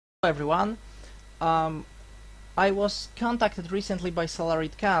Hello everyone. I was contacted recently by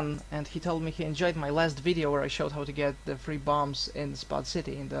Salarid Khan, and he told me he enjoyed my last video where I showed how to get the free bombs in Spud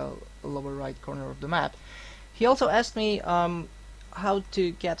City in the lower right corner of the map. He also asked me how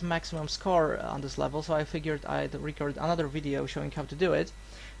to get maximum score on this level, so I figured I'd record another video showing how to do it.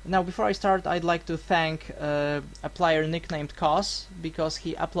 Now, before I start, I'd like to thank a player nicknamed Cos, because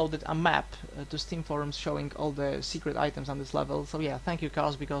he uploaded a map to Steam forums showing all the secret items on this level. So yeah, thank you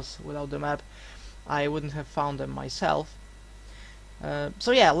Cos, because without the map I wouldn't have found them myself.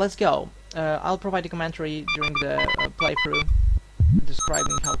 So yeah, let's go. I'll provide a commentary during the playthrough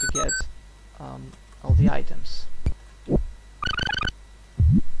describing how to get all the items.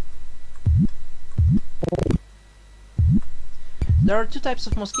 There are two types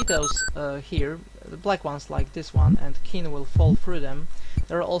of mosquitoes here, the black ones like this one, and Kin will fall through them.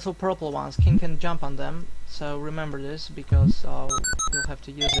 There are also purple ones, Kin can jump on them, so remember this, because you'll have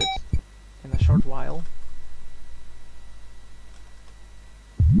to use it in a short while.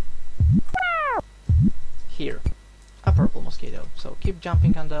 Here, a purple mosquito, so keep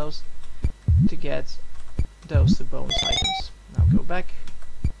jumping on those to get those two bonus items. Now go back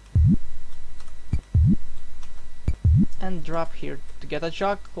and drop here to get a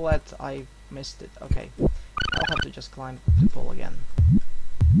chocolate. I missed it. Okay, I'll have to just climb the pole again.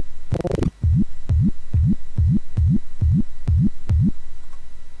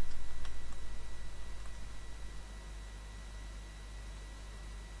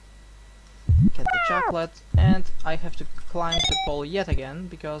 Get the chocolate, and I have to climb the pole yet again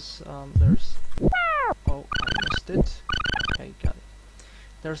because there's... Oh, I missed it. Okay, got it.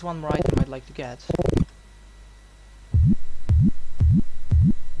 There's one more item I'd like to get.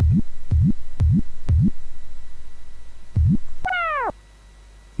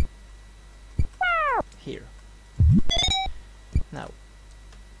 Here. Now,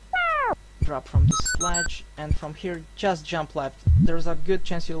 drop from the sledge, and from here just jump left. There's a good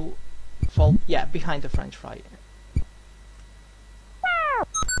chance you'll fall, yeah, behind the French fry.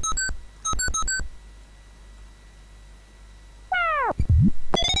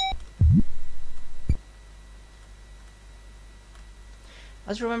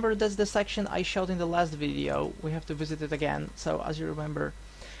 As you remember, that's the section I showed in the last video. We have to visit it again. So as you remember,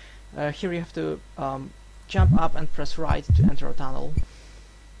 here you have to jump up and press right to enter a tunnel.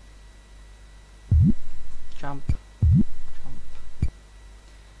 Jump, jump,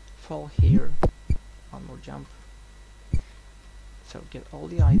 fall here, one more jump. So get all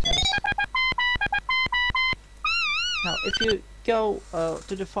the items. Now if you go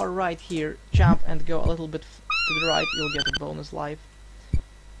to the far right here, jump and go a little bit to the right, you'll get a bonus life.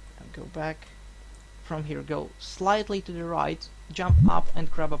 And go back. From here, go slightly to the right, jump up and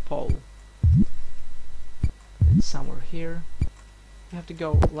grab a pole. It's somewhere here. You have to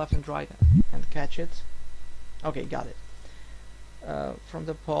go left and right and catch it. Okay, got it. From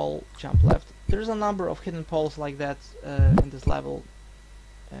the pole, jump left. There's a number of hidden poles like that in this level,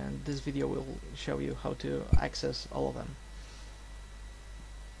 and this video will show you how to access all of them.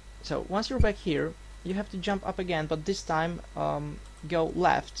 So once you're back here, you have to jump up again, but this time go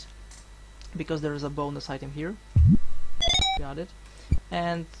left, because there is a bonus item here. Got it.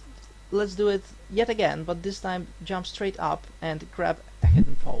 And let's do it yet again, but this time jump straight up and grab a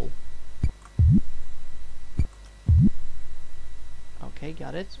hidden pole. Okay,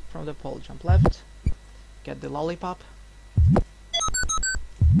 got it. From the pole, jump left, get the lollipop,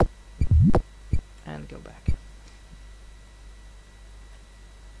 and go back.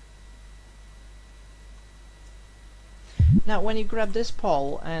 Now when you grab this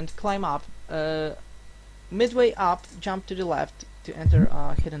pole and climb up, midway up, jump to the left to enter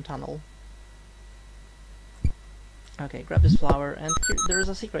a hidden tunnel. Okay, grab this flower, and here, there is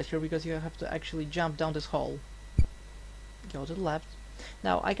a secret here because you have to actually jump down this hole. Go to the left.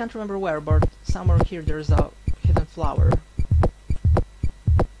 Now I can't remember where, but somewhere here there is a hidden flower.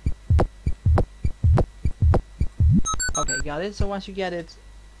 Okay, got it. So once you get it,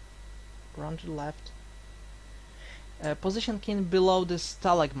 run to the left. Position Kin below this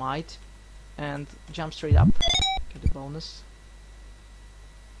stalagmite and jump straight up. Get the bonus.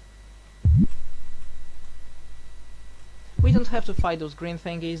 We don't have to fight those green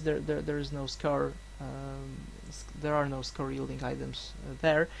thingies. There is no score. There are no score yielding items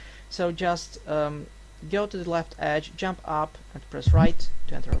there. So just go to the left edge, jump up, and press right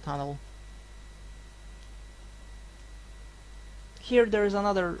to enter a tunnel. Here there is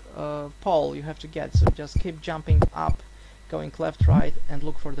another pole you have to get, so just keep jumping up, going left, right, and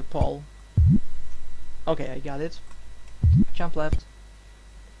look for the pole. Okay, I got it. Jump left,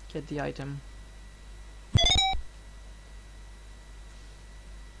 get the item.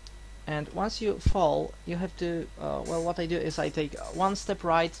 And once you fall, you have to, well, what I do is I take one step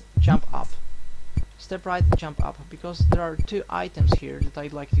right, jump up. Step right, jump up, because there are two items here that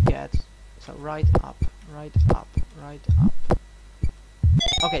I'd like to get. So right up, right up, right up.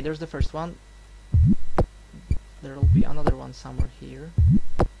 Okay, there's the first one. There will be another one somewhere here.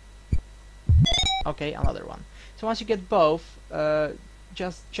 Okay, another one. So once you get both,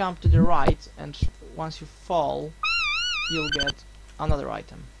 just jump to the right, and once you fall, you'll get another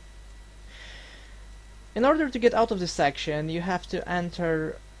item. In order to get out of this section, you have to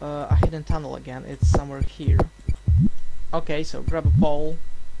enter a hidden tunnel again. It's somewhere here. Okay, so grab a pole.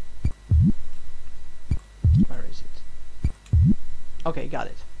 Where is it? Okay, got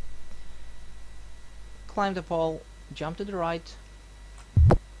it. Climb the pole, jump to the right.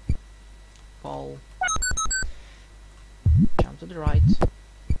 Pole. Jump to the right.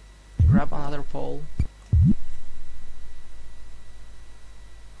 Grab another pole.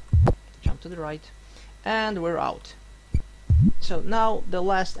 Jump to the right. And we're out. So now the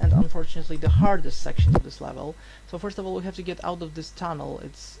last and unfortunately the hardest section of this level. So first of all, we have to get out of this tunnel.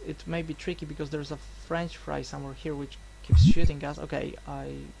 It may be tricky because there's a French fry somewhere here which keeps shooting us. Okay,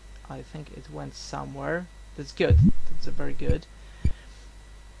 I think it went somewhere. That's good. That's very good.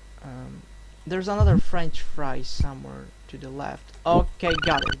 There's another French fry somewhere to the left. Okay,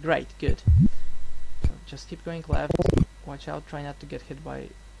 got it. Great, good. So just keep going left. Watch out, try not to get hit by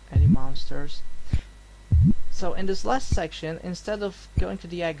any monsters. So in this last section, instead of going to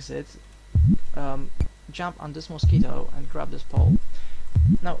the exit, jump on this mosquito and grab this pole.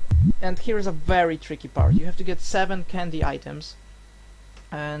 Now, and here's a very tricky part. You have to get 7 candy items,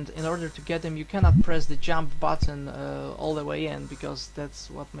 and in order to get them, you cannot press the jump button all the way in, because that's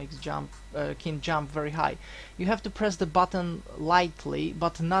what makes King jump very high. You have to press the button lightly,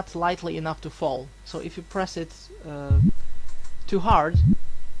 but not lightly enough to fall. So if you press it too hard,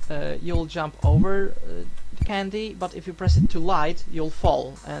 you'll jump over the candy, but if you press it too light, you'll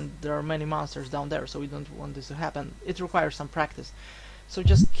fall, and there are many monsters down there, so we don't want this to happen. It requires some practice. So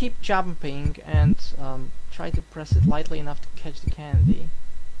just keep jumping and try to press it lightly enough to catch the candy.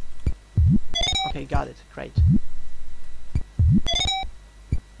 Okay, got it. Great.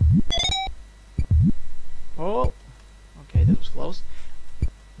 Oh, okay, that was close.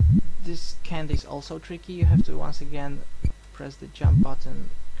 This candy is also tricky. You have to once again press the jump button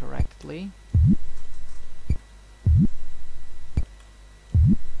correctly.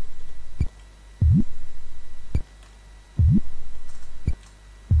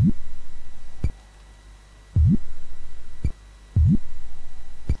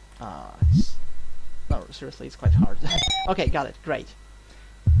 No, seriously, it's quite hard. Okay, got it. Great.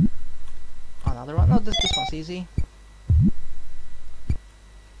 Another one. No, this one's easy.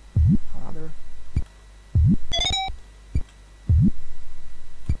 Another.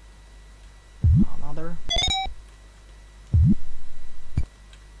 Another.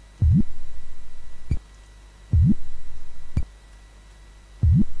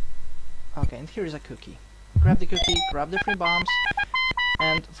 Okay, and here is a cookie. Grab the cookie, grab the 3 bombs,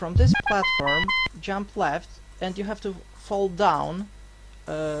 and from this platform, jump left, and you have to fall down,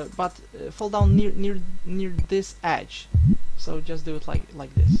 but fall down near this edge. So just do it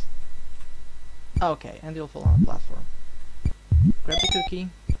like this. Okay, and you'll fall on the platform. Grab the cookie,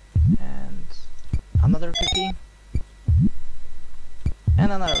 and another cookie,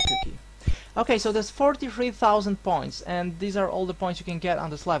 and another cookie. Okay, so there's 43,000 points, and these are all the points you can get on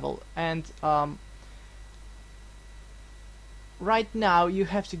this level. And right now you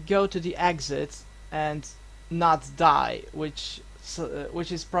have to go to the exit and not die, which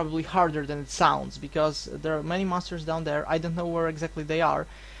is probably harder than it sounds, because there are many monsters down there. I don't know where exactly they are.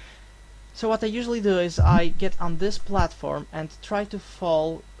 So what I usually do is I get on this platform and try to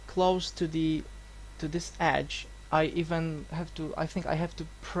fall close to this edge. I think I have to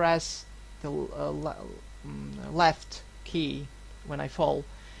press the left key when I fall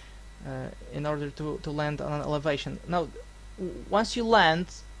in order to land on an elevation. Now, once you land,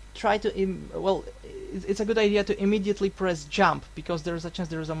 try to it's a good idea to immediately press jump, because there's a chance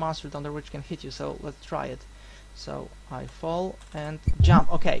there's a monster down there which can hit you. So let's try it. So I fall and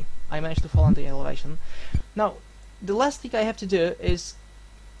jump. Okay, I managed to fall on the elevation. Now the last thing I have to do is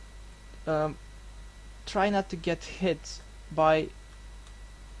try not to get hit by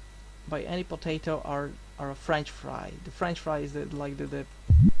any potato or a French fry. The French fry is the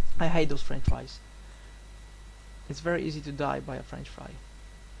I hate those French fries. It's very easy to die by a French fry,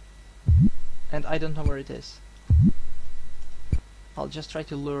 and I don't know where it is. I'll just try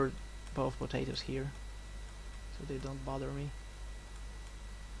to lure both potatoes here so they don't bother me.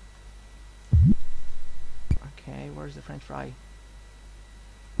 Okay, where's the French fry?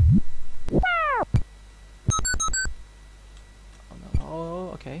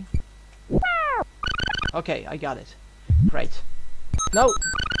 Okay, I got it. Great. No!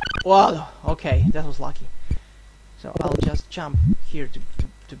 Wow, okay, that was lucky. So I'll just jump here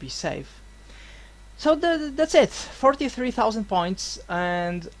to be safe. So that's it. 43,000 points,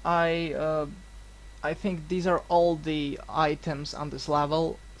 and I think these are all the items on this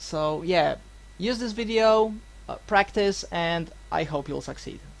level. So yeah, use this video, practice, and I hope you'll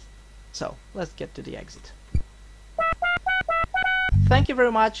succeed. So let's get to the exit. Thank you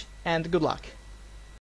very much, and good luck.